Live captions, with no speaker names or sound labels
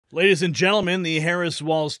Ladies and gentlemen, the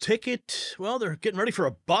Harris-Walz ticket, well, they're getting ready for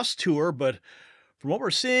a bus tour, but from what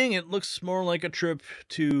we're seeing, it looks more like a trip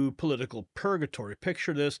to political purgatory.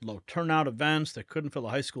 Picture this, low turnout events that couldn't fill a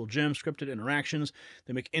high school gym, scripted interactions.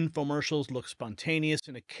 They make infomercials look spontaneous,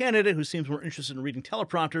 and a candidate who seems more interested in reading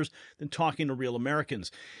teleprompters than talking to real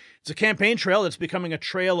Americans. It's a campaign trail that's becoming a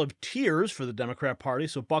trail of tears for the Democrat Party,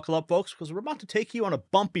 so buckle up, folks, because we're about to take you on a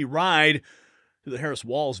bumpy ride through the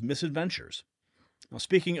Harris-Walz misadventures. Now,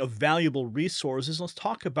 speaking of valuable resources, let's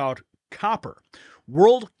talk about copper.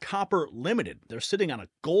 World Copper Limited. They're sitting on a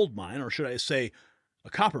gold mine, or should I say a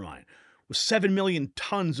copper mine, with 7 million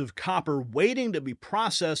tons of copper waiting to be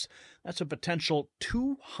processed. That's a potential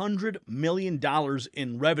 $200 million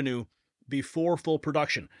in revenue before full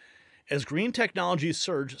production. As green technologies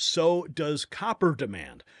surge, so does copper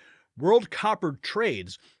demand. World Copper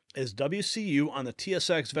trades as WCU on the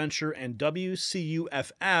TSX Venture and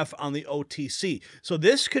WCUFF on the OTC. So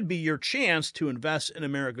this could be your chance to invest in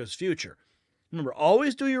America's future. Remember,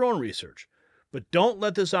 always do your own research, but don't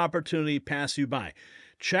let this opportunity pass you by.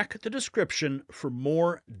 Check the description for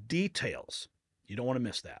more details. You don't want to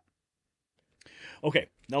miss that. Okay,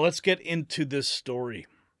 now let's get into this story.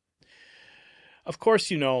 Of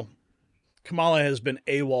course, you know, Kamala has been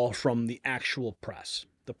AWOL from the actual press,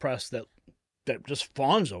 the press that just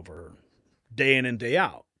fawns over her day in and day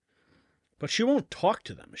out. But she won't talk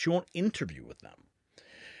to them. She won't interview with them.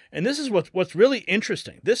 And this is what's really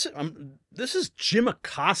interesting. This is Jim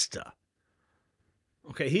Acosta.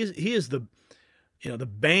 Okay, he is the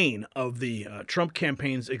bane of the Trump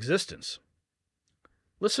campaign's existence.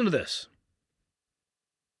 Listen to this.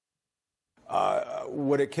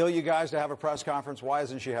 Would it kill you guys to have a press conference? Why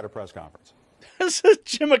hasn't she had a press conference? This is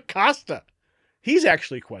Jim Acosta. He's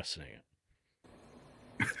actually questioning it.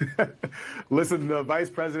 Listen, the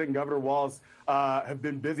Vice President and Governor Walz have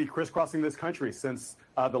been busy crisscrossing this country since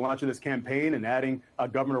the launch of this campaign and adding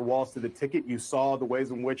Governor Walz to the ticket. You saw the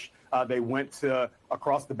ways in which they went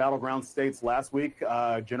across the battleground states last week,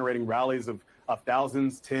 generating rallies of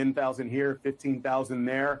thousands, 10,000 here, 15,000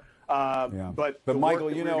 there. But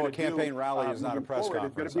Michael, you know, a campaign rally is not a press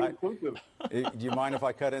conference. Do you mind if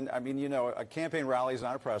I cut in? I mean, you know, a campaign rally is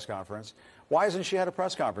not a press conference. Why hasn't she had a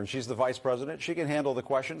press conference? She's the vice president. She can handle the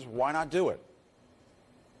questions. Why not do it?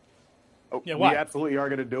 Yeah, we absolutely are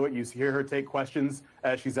going to do it. You hear her take questions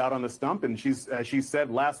as she's out on the stump, and she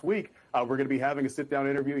said last week, we're going to be having a sit-down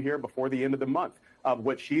interview here before the end of the month.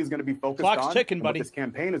 What she's going to be focused on, ticking, buddy. What this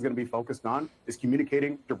campaign is going to be focused on, is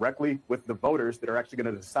communicating directly with the voters that are actually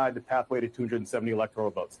going to decide the pathway to 270 electoral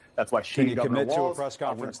votes. That's why she, Governor commit to a Walz, press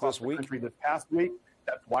conference went across this week? the country this past week.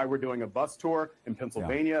 That's why we're doing a bus tour in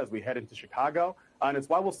Pennsylvania as we head into Chicago. And it's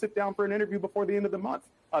why we'll sit down for an interview before the end of the month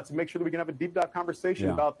to make sure that we can have a deep dive conversation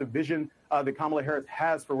about the vision that Kamala Harris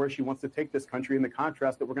has for where she wants to take this country and the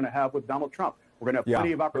contrast that we're going to have with Donald Trump. We're going to have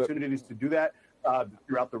plenty of opportunities to do that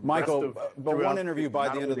throughout the rest of but one interview by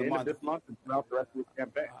the end of the month. This month and throughout the rest of the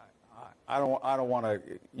campaign. I don't want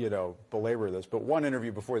to, belabor this, but one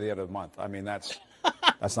interview before the end of the month. I mean, that's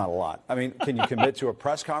not a lot. I mean, can you commit to a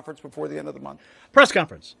press conference before the end of the month? Press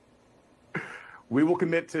conference. We will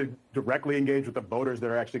commit to directly engage with the voters that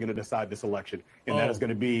are actually going to decide this election. And that is going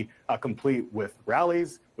to be complete with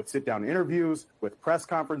rallies, with sit-down interviews, with press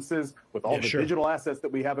conferences, with all the digital assets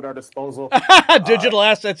that we have at our disposal. Digital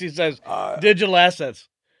assets, he says. Digital assets.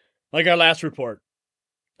 Like our last report.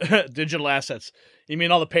 Digital assets. You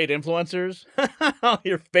mean all the paid influencers? All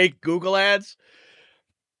your fake Google ads?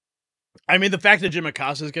 I mean, the fact that Jim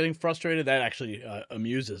Acosta is getting frustrated, that actually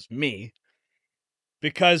amuses me.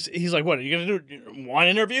 Because he's like, what, are you going to do one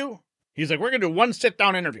interview? He's like, we're going to do one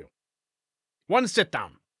sit-down interview. One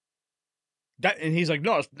sit-down. And he's like,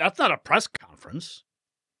 no, that's not a press conference.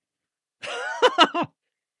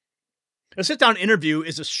 A sit-down interview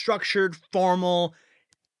is a structured, formal,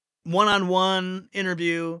 one-on-one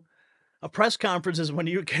interview. A press conference is when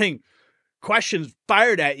you're getting questions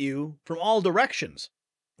fired at you from all directions.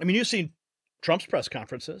 I mean, you've seen Trump's press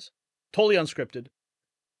conferences, totally unscripted.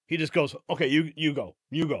 He just goes, okay, you go.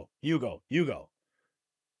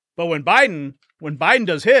 But when Biden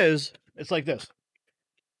does his, it's like this.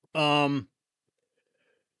 John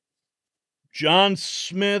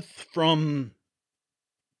Smith from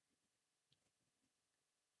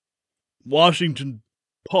Washington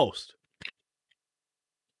Post.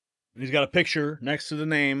 He's got a picture next to the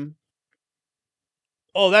name.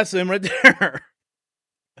 Oh, that's him right there.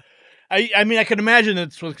 I mean, I can imagine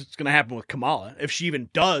that's what's going to happen with Kamala if she even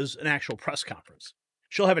does an actual press conference.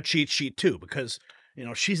 She'll have a cheat sheet too because,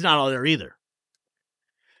 she's not all there either.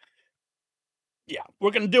 Yeah,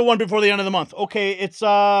 we're going to do one before the end of the month. Okay, it's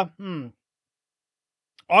August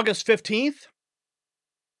 15th.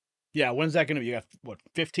 Yeah, when's that going to be? You got, what,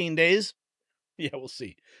 15 days? Yeah, we'll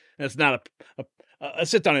see. It's not a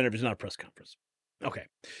sit-down interview. It's not a press conference. Okay.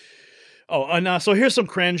 Oh, and so here's some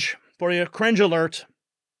cringe for you. Cringe alert.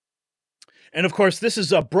 And, of course, this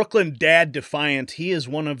is a Brooklyn Dad Defiant. He is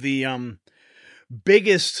one of the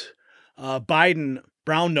biggest Biden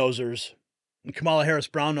brown-nosers and Kamala Harris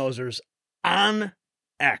brown-nosers on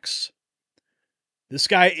X. This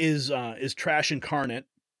guy is trash incarnate.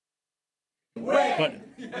 But,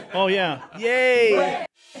 oh, yeah. Yay!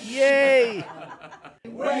 Yay!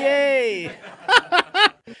 Yay!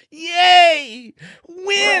 Yay!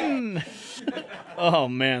 Win! Oh,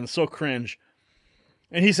 man, so cringe.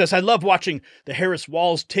 And he says, I love watching the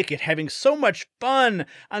Harris-Walz ticket, having so much fun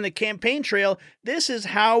on the campaign trail. This is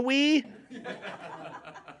how we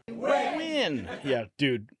win. Yeah,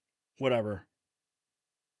 dude, whatever.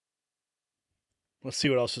 Let's see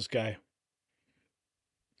what else this guy.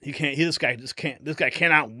 This guy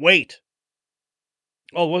cannot wait.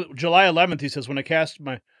 Oh, July 11th, he says, when I cast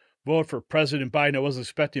my vote for President Biden, I wasn't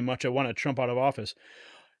expecting much. I wanted Trump out of office.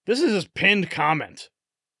 This is his pinned comment.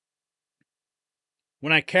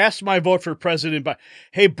 When I cast my vote for President Biden.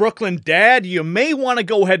 Hey, Brooklyn Dad, you may want to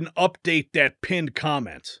go ahead and update that pinned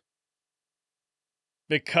comment.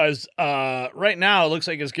 Because right now, it looks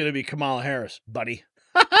like it's going to be Kamala Harris, buddy.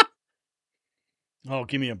 Oh,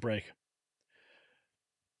 give me a break.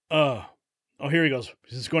 Oh, here he goes.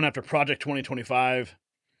 He's going after Project 2025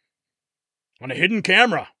 on a hidden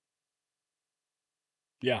camera.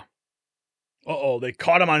 Yeah. Uh-oh, they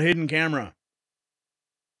caught him on hidden camera.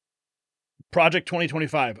 Project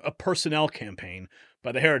 2025, a personnel campaign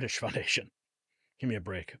by the Heritage Foundation. Give me a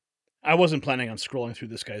break. I wasn't planning on scrolling through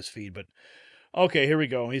this guy's feed, but okay, here we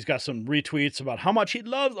go. He's got some retweets about how much he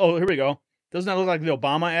loves. Oh, here we go. Doesn't that look like the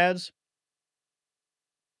Obama ads?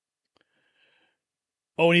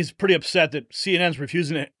 Oh, and he's pretty upset that CNN's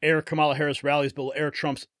refusing to air Kamala Harris rallies, but will air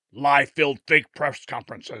Trump's lie-filled fake press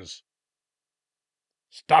conferences.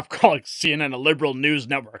 Stop calling CNN a liberal news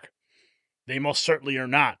network. They most certainly are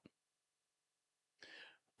not.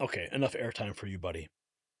 Okay, enough airtime for you, buddy.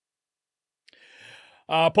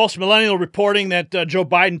 Post-millennial reporting that Joe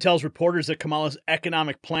Biden tells reporters that Kamala's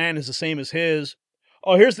economic plan is the same as his.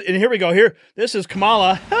 Oh, here we go. This is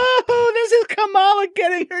Kamala. Oh, this is Kamala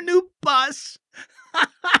getting her new bus.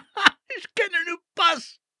 She's getting her new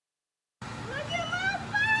bus. Look at my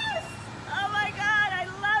bus! Oh my God, I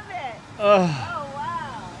love it. Oh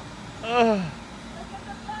wow. Look at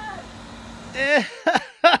the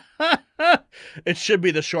bus. It should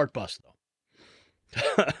be the short bus,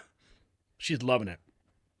 though. She's loving it.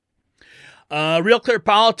 Real Clear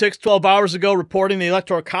Politics 12 hours ago reporting the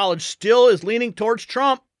Electoral College still is leaning towards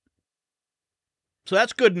Trump. So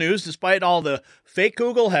that's good news, despite all the fake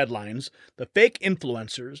Google headlines, the fake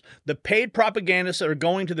influencers, the paid propagandists that are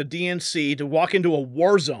going to the DNC to walk into a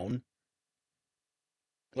war zone.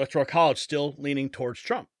 Electoral College still leaning towards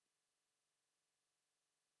Trump.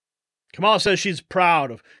 Kamala says she's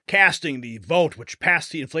proud of casting the vote which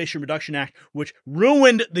passed the Inflation Reduction Act, which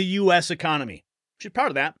ruined the U.S. economy. She's proud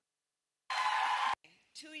of that.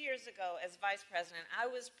 2 years ago, as vice president, I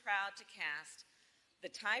was proud to cast the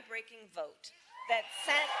tie-breaking vote that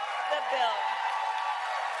sent the bill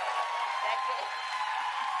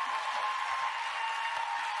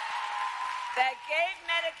that gave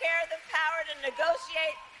Medicare the power to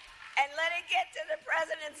negotiate and let it get to the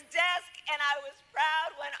president's desk. And I was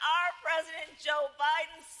proud when our president, Joe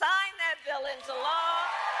Biden, signed that bill into law.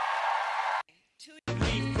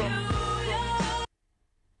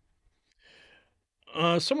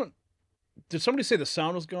 Did somebody say the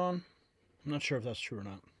sound was gone? I'm not sure if that's true or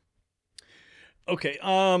not. Okay,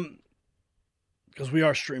 because we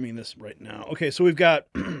are streaming this right now. Okay, so we've got,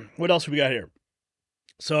 what else have we got here?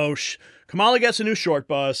 So Kamala gets a new short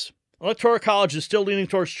bus. Electoral College is still leaning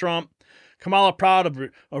towards Trump. Kamala proud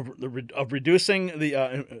of reducing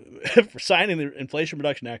the, for signing the Inflation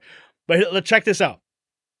Reduction Act. But let's check this out.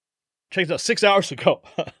 Check this out. 6 hours ago,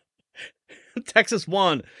 Texas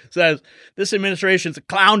One says this administration's a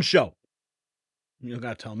clown show. You don't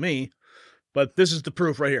got to tell me, but this is the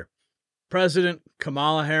proof right here. President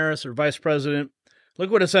Kamala Harris, or Vice President. Look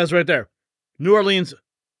what it says right there. New Orleans,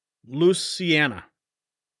 Louisiana.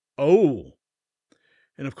 Oh.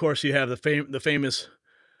 And of course you have the famous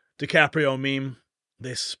DiCaprio meme.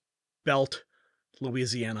 They spelt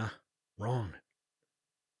Louisiana wrong.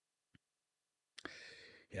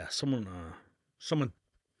 Yeah, someone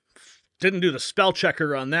didn't do the spell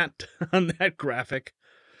checker on that graphic.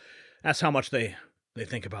 That's how much they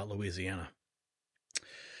think about Louisiana.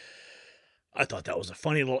 I thought that was a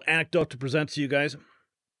funny little anecdote to present to you guys.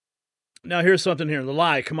 Now, here's something here. The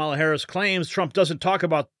lie. Kamala Harris claims Trump doesn't talk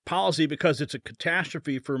about policy because it's a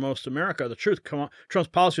catastrophe for most America. The truth, Trump's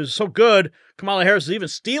policies are so good, Kamala Harris is even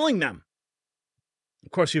stealing them.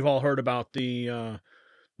 Of course, you've all heard about the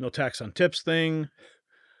no tax on tips thing.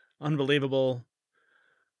 Unbelievable.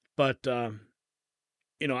 But,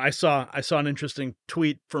 I saw an interesting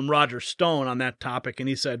tweet from Roger Stone on that topic, and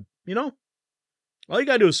he said, all you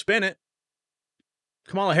got to do is spin it.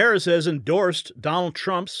 Kamala Harris has endorsed Donald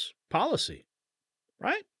Trump's policy,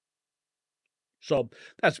 right? So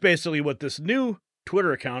that's basically what this new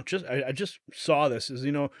Twitter account, I just saw this, is,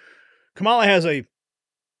 Kamala has a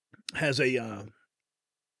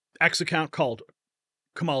X account called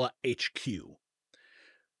Kamala HQ.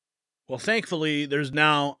 Well, thankfully, there's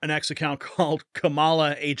now an X account called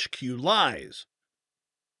Kamala HQ Lies.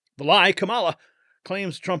 The lie, Kamala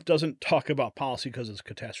claims Trump doesn't talk about policy because it's a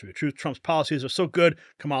catastrophe. The truth, Trump's policies are so good,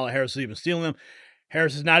 Kamala Harris is even stealing them.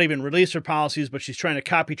 Harris has not even released her policies, but she's trying to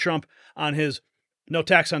copy Trump on his no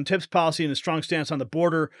tax on tips policy and his strong stance on the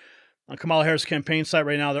border. On Kamala Harris' campaign site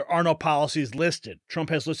right now, there are no policies listed. Trump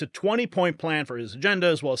has listed 20-point plan for his agenda,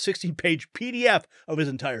 as well as 16-page PDF of his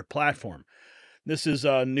entire platform. This is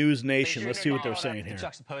News Nation. Let's see what they're saying here.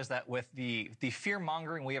 Juxtapose that with the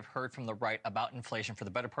fear-mongering we have heard from the right about inflation for the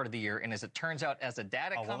better part of the year, and as it turns out, as the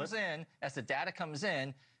data comes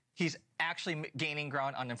in, he's actually gaining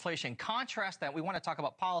ground on inflation. Contrast that, we want to talk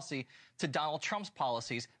about policy, to Donald Trump's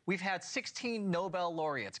policies. We've had 16 Nobel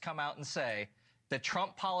laureates come out and say that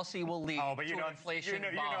Trump policy will lead to inflation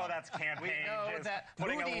bomb. You know that's campaign. We know that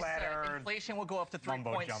Moody's said inflation will go up to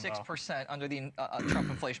 3.6% under the Trump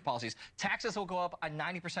inflation policies. Taxes will go up on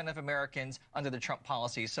 90% of Americans under the Trump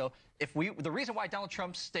policies. So the reason why Donald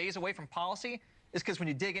Trump stays away from policy is because when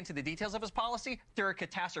you dig into the details of his policy, they're a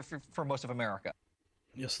catastrophe for most of America.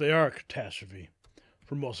 Yes, they are a catastrophe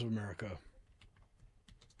for most of America.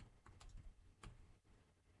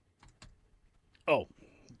 Oh,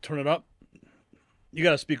 turn it up. You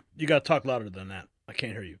gotta speak. You gotta talk louder than that. I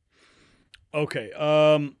can't hear you. Okay.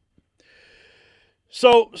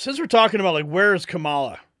 So since we're talking about where's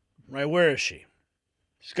Kamala, right? Where is she?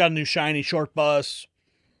 She's got a new shiny short bus.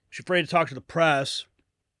 She's afraid to talk to the press.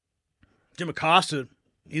 Jim Acosta,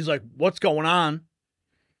 he's like, "What's going on?"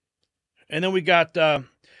 And then we got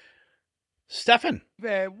Stephen.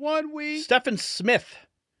 Had 1 week. Stephen Smith.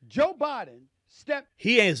 Joe Biden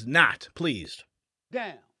He is not pleased.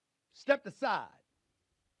 Stepped aside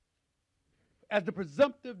as the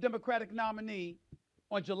presumptive Democratic nominee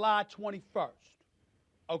on July 21st.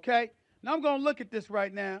 Okay? Now I'm going to look at this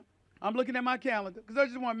right now. I'm looking at my calendar because I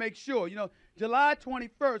just want to make sure. July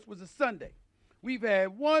 21st was a Sunday. We've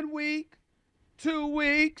had 1 week, 2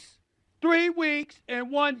 weeks, 3 weeks, and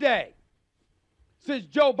 1 day since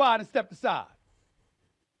Joe Biden stepped aside.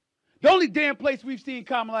 The only damn place we've seen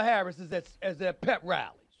Kamala Harris is at pep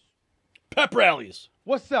rallies. Pep rallies.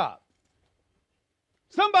 What's up?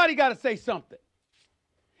 Somebody got to say something.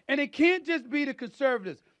 And it can't just be the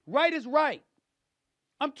conservatives. Right is right.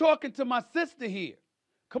 I'm talking to my sister here.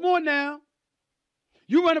 Come on now.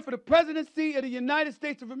 You running for the presidency of the United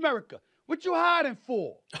States of America. What you hiding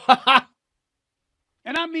for?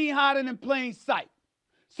 And I mean hiding in plain sight.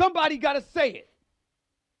 Somebody got to say it.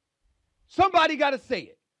 Somebody got to say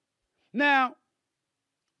it. Now,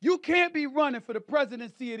 you can't be running for the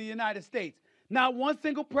presidency of the United States. Not one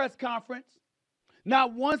single press conference,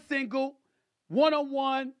 not one single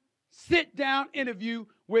one-on-one sit-down interview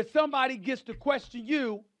where somebody gets to question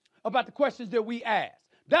you about the questions that we ask.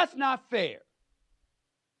 That's not fair.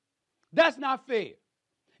 That's not fair.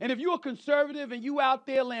 And if you're a conservative and you out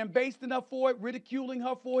there lambasting her for it, ridiculing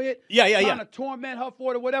her for it, trying to torment her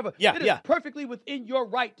for it or whatever, it is perfectly within your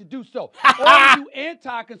right to do so. All of you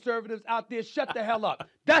anti-conservatives out there, shut the hell up.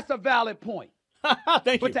 That's a valid point.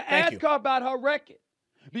 But to ask her about her record,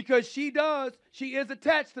 because she is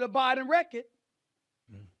attached to the Biden record,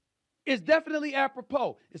 is definitely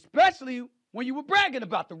apropos, especially when you were bragging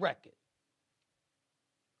about the record.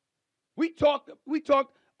 We talked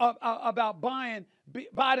about Biden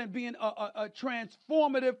being a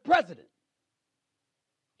transformative president.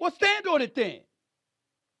 Well, stand on it then.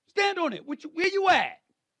 Stand on it. Where you at?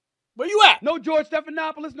 Where you at? No George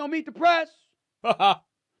Stephanopoulos, no Meet the Press.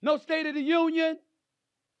 No State of the Union.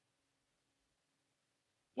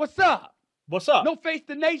 What's up? What's up? No Face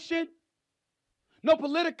the Nation. No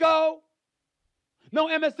Politico. No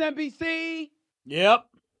MSNBC. Yep.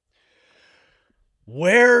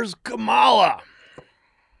 Where's Kamala?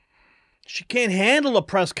 She can't handle a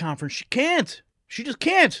press conference. She can't. She just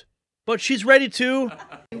can't. But she's ready to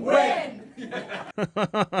win.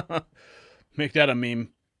 Make that a meme.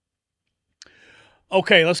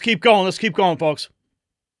 Okay, let's keep going. Let's keep going, folks.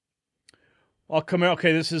 Well, come here.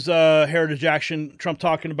 Okay, this is Heritage Action. Trump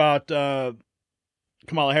talking about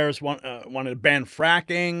Kamala Harris wanted to ban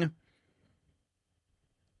fracking.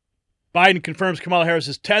 Biden confirms Kamala Harris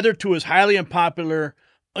is tethered to his highly unpopular,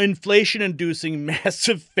 inflation-inducing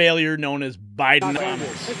massive failure known as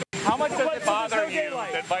Bidenomics. How much does it bother you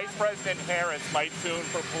that Vice President Harris might soon,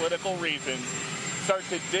 for political reasons, start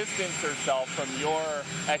to distance herself from your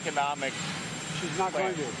economic? She's not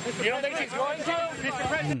going to. You don't think she's going to? Mr.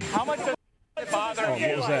 President, how much does it bother you?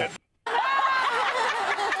 What was that?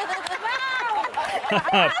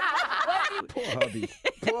 Poor hubby.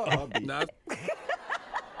 Poor hubby.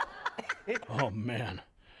 Oh, man.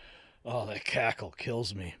 Oh, that cackle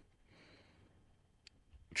kills me.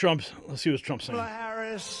 Let's see what Trump's saying. Kamala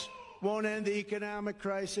Harris won't end the economic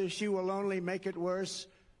crisis. She will only make it worse.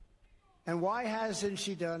 And why hasn't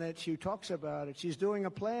she done it? She talks about it. She's doing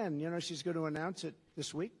a plan. You know, she's going to announce it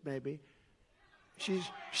this week, maybe.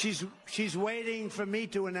 She's waiting for me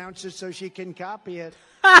to announce it so she can copy it.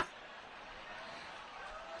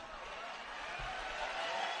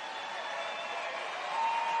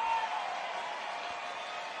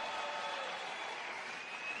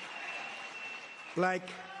 Like,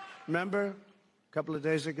 remember a couple of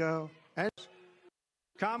days ago?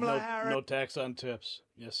 Kamala Harris. No tax on tips.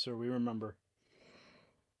 Yes, sir, we remember.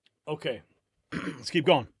 Okay, let's keep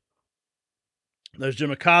going. There's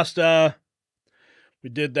Jim Acosta. We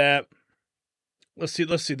did that. Let's see.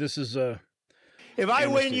 This is If I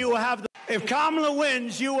win, you will have if Kamala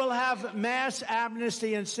wins, you will have mass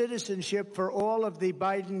amnesty and citizenship for all of the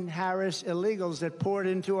Biden-Harris illegals that poured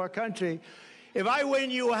into our country. If I win,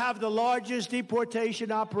 you will have the largest deportation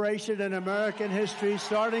operation in American history,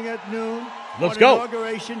 starting at noon Let's on go.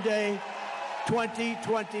 Inauguration Day,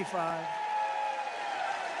 2025.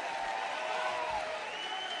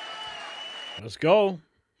 Let's go.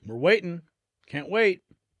 We're waiting. Can't wait.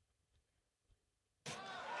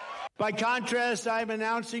 By contrast, I'm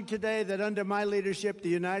announcing today that under my leadership, the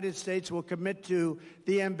United States will commit to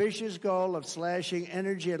the ambitious goal of slashing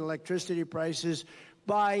energy and electricity prices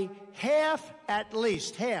by half, at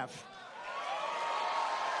least half.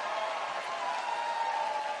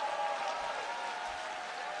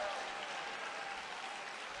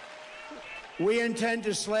 We intend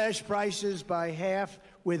to slash prices by half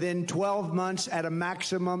within 12 months, at a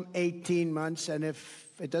maximum 18 months. And if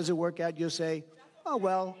it doesn't work out, you'll say, oh,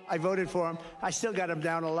 well, I voted for him. I still got him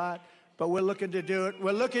down a lot. But we're looking to do it.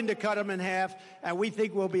 We're looking to cut them in half, and we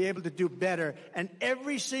think we'll be able to do better. And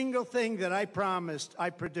every single thing that I promised,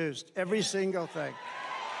 I produced. Every single thing.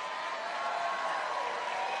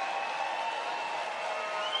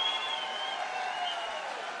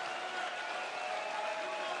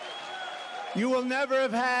 You will never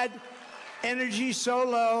have had energy so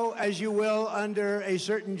low as you will under a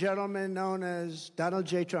certain gentleman known as Donald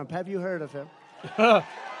J. Trump. Have you heard of him?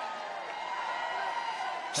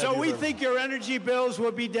 So we think your energy bills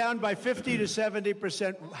will be down by 50 to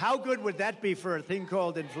 70%. How good would that be for a thing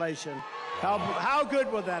called inflation? How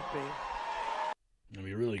good would that be? That'd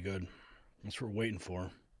be really good. That's what we're waiting for.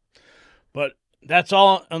 But that's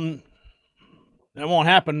all. That won't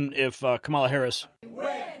happen if Kamala Harris.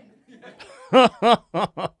 Win. Goodness.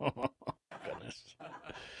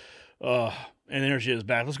 And energy is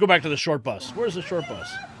back. Let's go back to the short bus. Where's the short bus?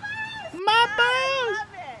 My bus.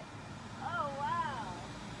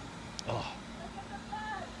 Oh.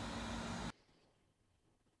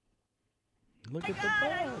 Look at the bus.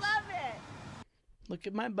 I love it. Look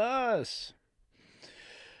at my bus.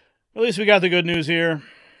 At least we got the good news here.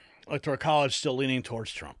 Electoral College still leaning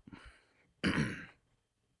towards Trump.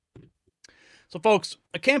 So, folks,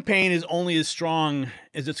 a campaign is only as strong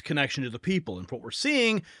as its connection to the people. And what we're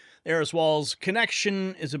seeing, the Harris-Walz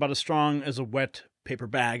connection is about as strong as a wet paper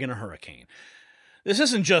bag in a hurricane. This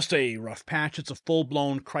isn't just a rough patch, it's a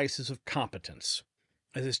full-blown crisis of competence.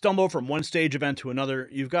 As they stumble from one stage event to another,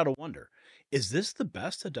 you've got to wonder, is this the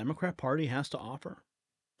best the Democrat Party has to offer?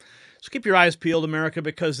 So keep your eyes peeled, America,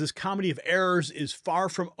 because this comedy of errors is far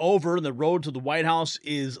from over, and the road to the White House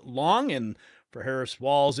is long, and for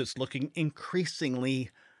Harris-Walz, it's looking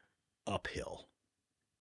increasingly uphill.